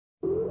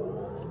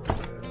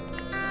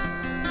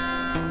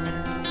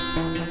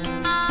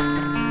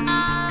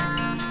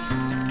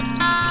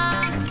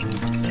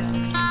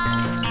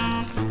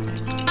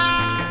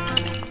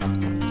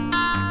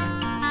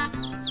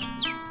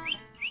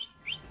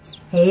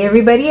Hey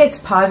everybody, it's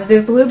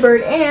Positive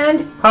Bluebird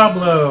and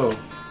Pablo.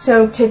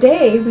 So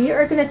today we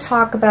are going to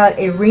talk about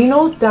a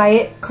renal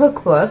diet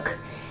cookbook,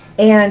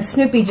 and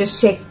Snoopy just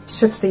shook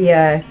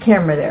the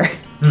camera there.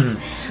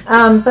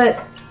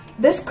 But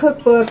this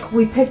cookbook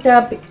we picked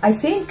up, I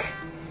think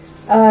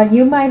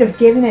you might have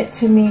given it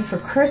to me for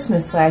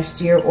Christmas last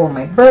year or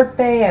my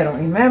birthday, I don't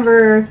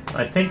remember.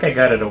 I think I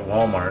got it at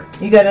Walmart.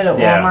 You got it at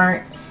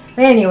Walmart?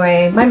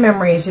 Anyway, my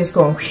memory is just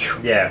going whew.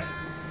 Yeah.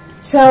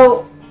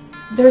 So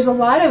there's a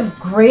lot of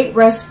great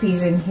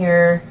recipes in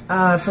here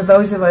for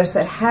those of us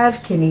that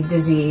have kidney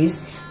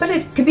disease, but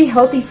it could be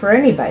healthy for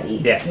anybody.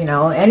 Yeah. You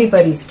know,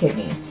 anybody's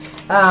kidney.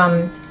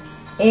 And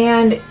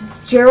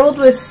Gerald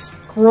was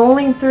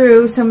scrolling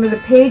through some of the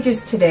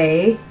pages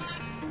today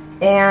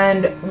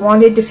and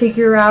wanted to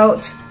figure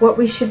out what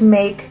we should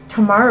make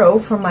tomorrow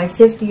for my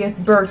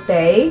 50th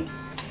birthday.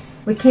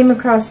 We came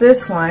across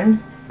this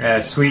one.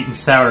 Sweet and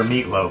sour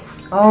meatloaf.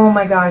 Oh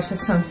my gosh,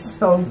 this sounds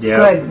so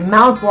good.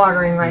 Mouth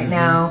watering right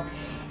now.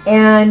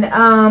 And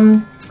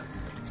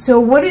so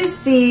what is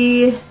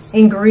the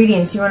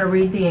ingredients? Do you want to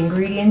read the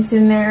ingredients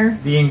in there?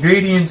 The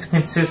ingredients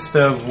consist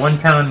of 1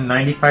 pound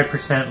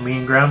 95%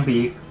 lean ground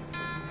beef,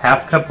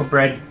 half cup of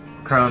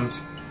breadcrumbs,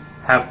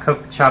 half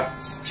cup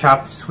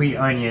chopped sweet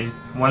onion,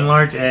 1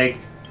 large egg,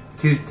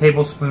 2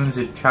 tablespoons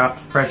of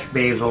chopped fresh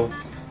basil,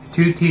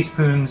 2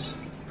 teaspoons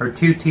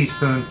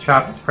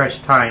chopped fresh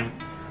thyme,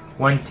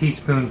 1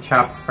 teaspoon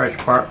chopped fresh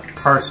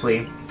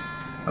parsley,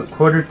 a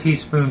 1/4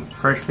 teaspoon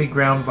freshly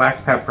ground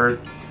black pepper,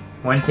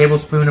 1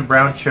 tablespoon of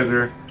brown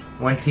sugar,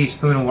 1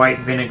 teaspoon of white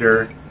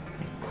vinegar,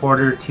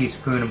 1/4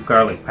 teaspoon of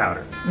garlic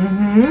powder.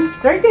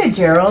 Very good,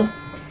 Gerald.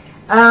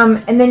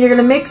 And then you're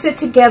going to mix it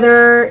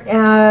together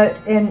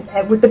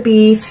with the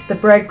beef, the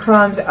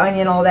breadcrumbs,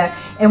 onion, all that.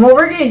 And what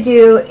we're going to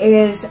do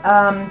is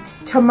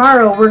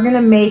tomorrow we're going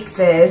to make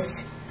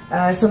this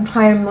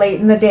sometime late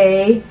in the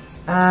day.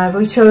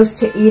 We chose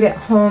to eat at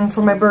home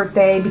for my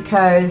birthday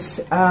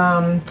because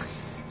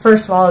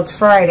first of all, it's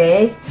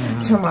Friday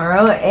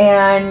tomorrow,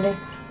 and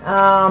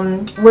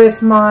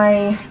with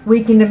my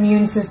weakened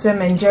immune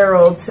system and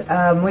Gerald's,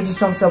 we just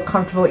don't feel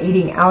comfortable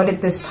eating out at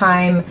this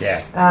time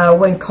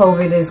when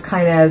COVID is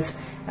kind of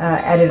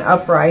at an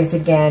uprise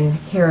again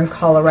here in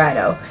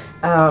Colorado.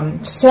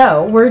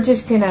 So we're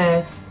just going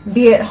to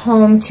be at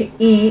home to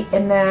eat,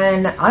 and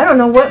then I don't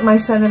know what my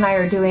son and I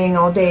are doing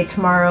all day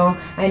tomorrow.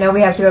 I know we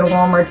have to go to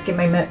Walmart to get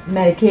my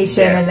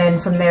medication, and then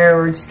from there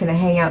we're just going to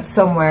hang out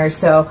somewhere.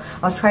 So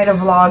I'll try to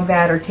vlog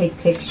that or take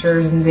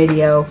pictures and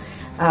video.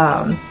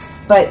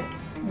 But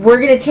we're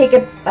going to take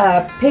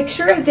a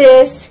picture of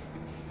this,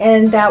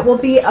 and that will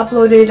be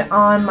uploaded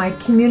on my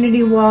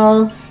community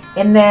wall,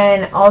 and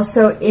then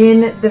also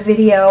in the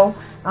video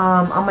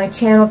on my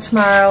channel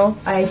tomorrow.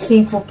 I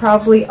think we'll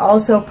probably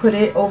also put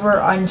it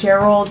over on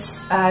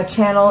Gerald's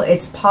channel.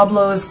 It's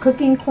Pablo's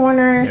Cooking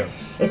Corner. Yep.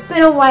 It's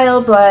been a while,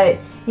 but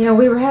you know,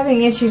 we were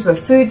having issues with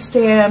food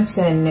stamps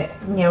and,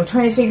 you know,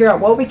 trying to figure out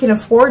what we can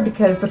afford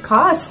because the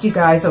cost, you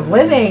guys, of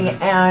living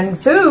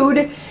and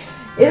food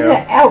is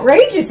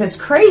outrageous. It's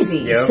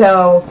crazy.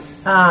 So,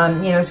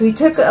 you know, so we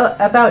took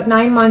about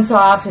 9 months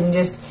off and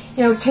just,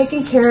 you know,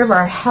 taking care of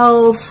our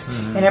health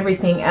and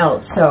everything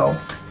else.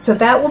 So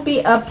that will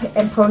be up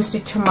and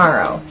posted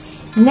tomorrow.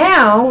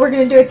 Now we're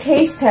going to do a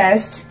taste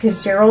test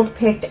because Gerald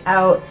picked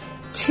out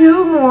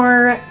 2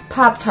 more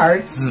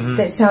Pop-Tarts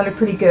that sounded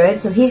pretty good.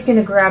 So he's going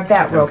to grab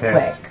that real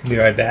quick. Be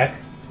right back.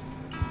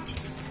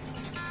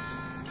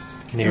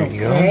 There you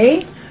go.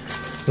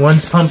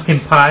 One's pumpkin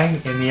pie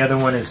and the other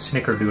one is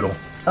snickerdoodle.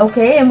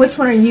 Okay, and which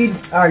one are you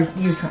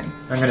trying?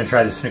 I'm going to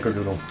try the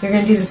snickerdoodle. You're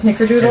going to do the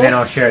snickerdoodle? And then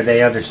I'll share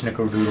the other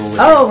snickerdoodle with you.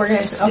 Oh, we're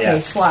going to,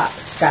 okay, swap.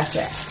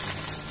 Gotcha.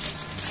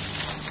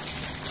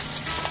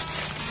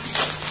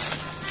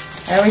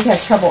 I always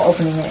have trouble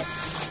opening it.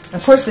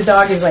 Of course, the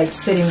dog is like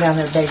sitting down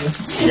there begging.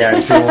 Yeah,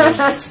 sure.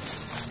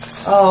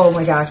 Oh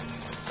my gosh.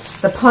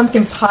 The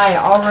pumpkin pie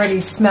already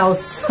smells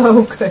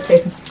so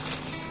good.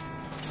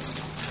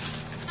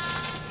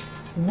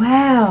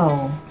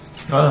 Wow.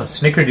 Oh,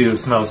 snickerdoodle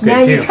smells good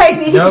now too. You guys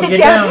need to get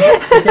down.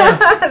 Get down.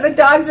 The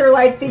dogs are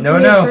like thinking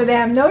it's for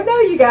them. No,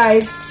 you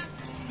guys.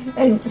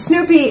 And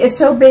Snoopy is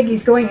so big,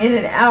 he's going in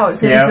and out,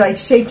 so he's like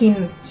shaking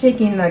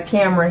the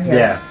camera here.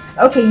 Yeah.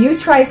 Okay, you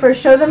try first.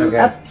 Show them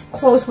up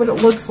close what it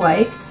looks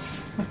like.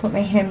 I'll put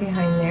my hand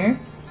behind there.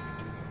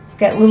 It's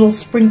got little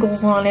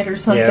sprinkles on it or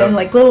something,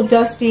 like little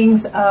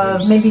dustings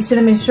of maybe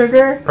cinnamon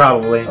sugar.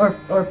 Probably.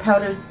 Or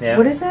powdered. Yeah.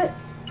 What is it?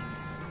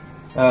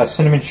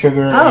 Cinnamon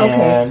sugar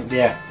and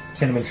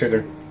cinnamon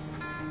sugar.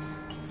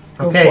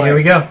 Okay, here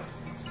we go.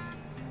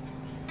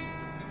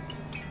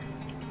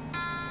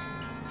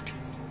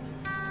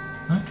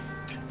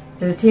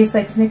 Does it taste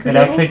like snickerdoodle? It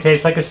actually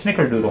tastes like a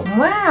snickerdoodle.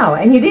 Wow,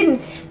 and you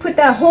didn't put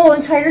that whole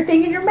entire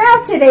thing in your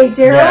mouth today,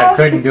 Gerald. Yeah, I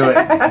couldn't do it.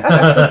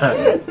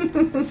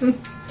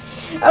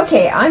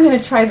 Okay, I'm going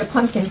to try the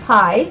pumpkin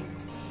pie.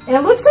 And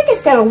it looks like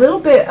it's got a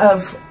little bit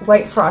of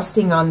white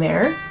frosting on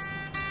there.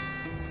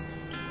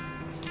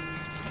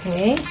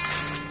 Okay.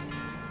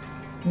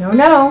 No.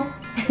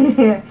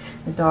 The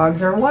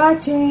dogs are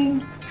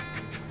watching.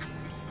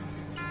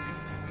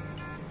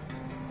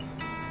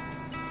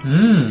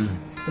 Mmm.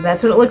 So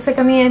that's what it looks like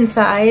on the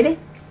inside.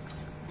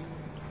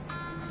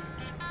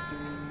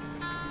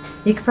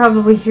 You could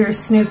probably hear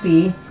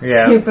Snoopy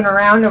snooping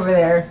around over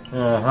there.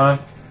 Uh-huh.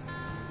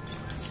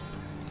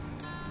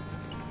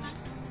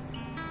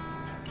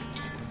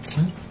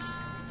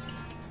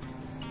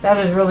 That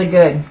is really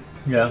good.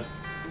 Yeah.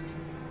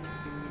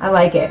 I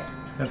like it.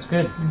 That's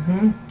good.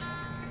 Mm-hmm.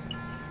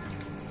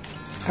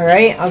 All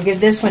right, I'll give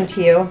this one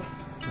to you.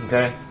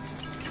 Okay.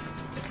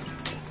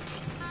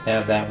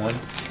 Have that one.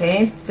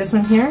 Okay, this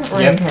one here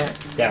or in here?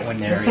 That one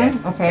there, This one?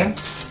 yeah. Okay. Yeah.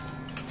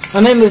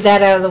 I'm going to move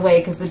that out of the way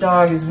because the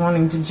dog is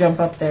wanting to jump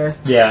up there.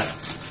 Yeah.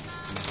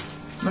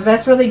 But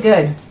that's really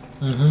good.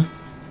 Mm-hmm.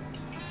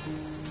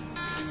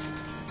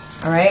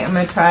 All right, I'm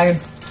going to try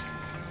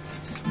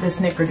the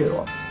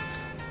snickerdoodle.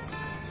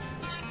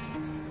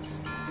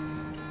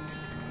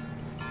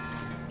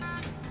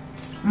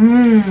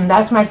 Mmm,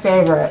 that's my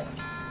favorite.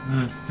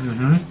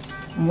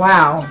 Mm-hmm.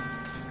 Wow.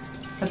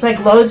 It's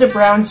like loads of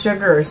brown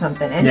sugar or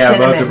something. And yeah,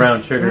 cinnamon. loads of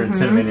brown sugar and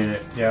cinnamon in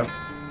it. Yeah.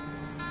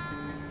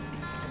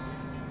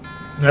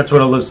 That's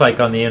what it looks like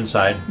on the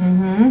inside.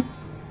 Mm-hmm.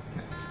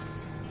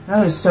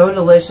 That is so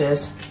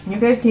delicious. You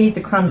guys can eat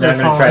the crumbs. Now I'm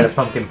going to try the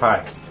pumpkin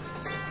pie.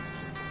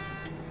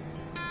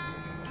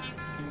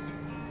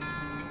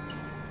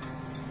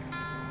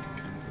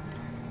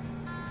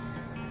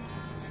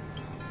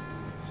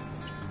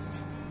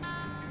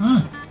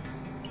 Mmm.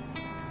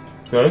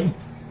 Good.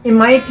 In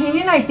my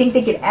opinion, I think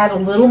they could add a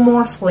little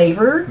more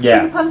flavor to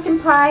the pumpkin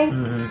pie.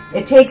 Mm-hmm.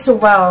 It takes a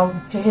while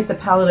to hit the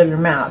palate of your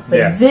mouth.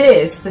 But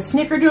this, the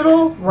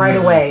snickerdoodle, right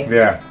away.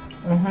 Yeah.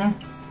 Mm-hmm.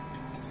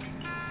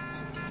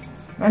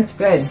 That's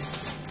good.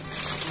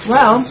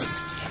 Well,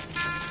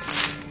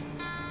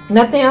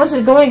 nothing else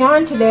is going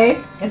on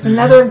today. It's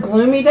another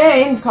gloomy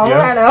day in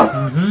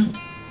Colorado.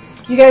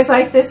 Mm-hmm. You guys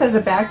like this as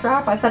a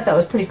backdrop? I thought that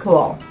was pretty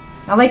cool.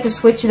 I like to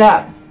switch it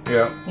up.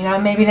 Yeah. You know,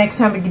 maybe next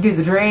time we can do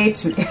the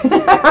drapes.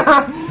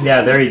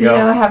 Yeah, there you go. You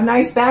know, have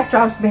nice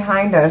backdrops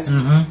behind us.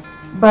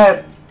 Mm-hmm.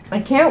 But I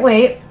can't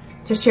wait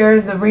to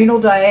share the renal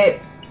diet.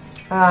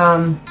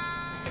 I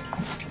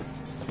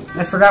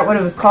forgot what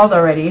it was called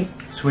already.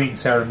 Sweet and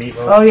sour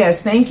meatloaf. Oh,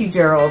 yes. Thank you,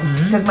 Gerald.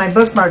 Because my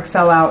bookmark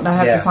fell out and I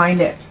have to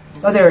find it.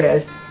 Oh, there it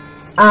is.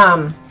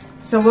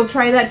 So we'll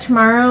try that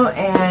tomorrow.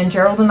 And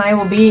Gerald and I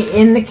will be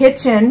in the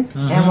kitchen.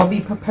 And we'll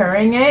be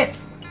preparing it.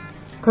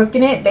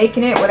 Cooking it,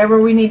 baking it, whatever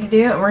we need to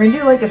do. And we're going to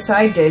do like a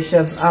side dish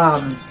of, I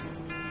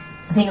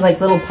think like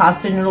little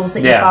pasta noodles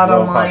that you bought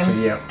online.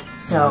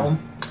 Pasta, So,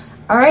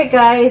 all right,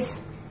 guys.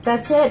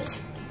 That's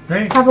it.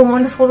 Great. Have a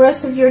wonderful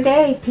rest of your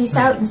day. Peace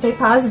out and stay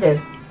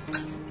positive.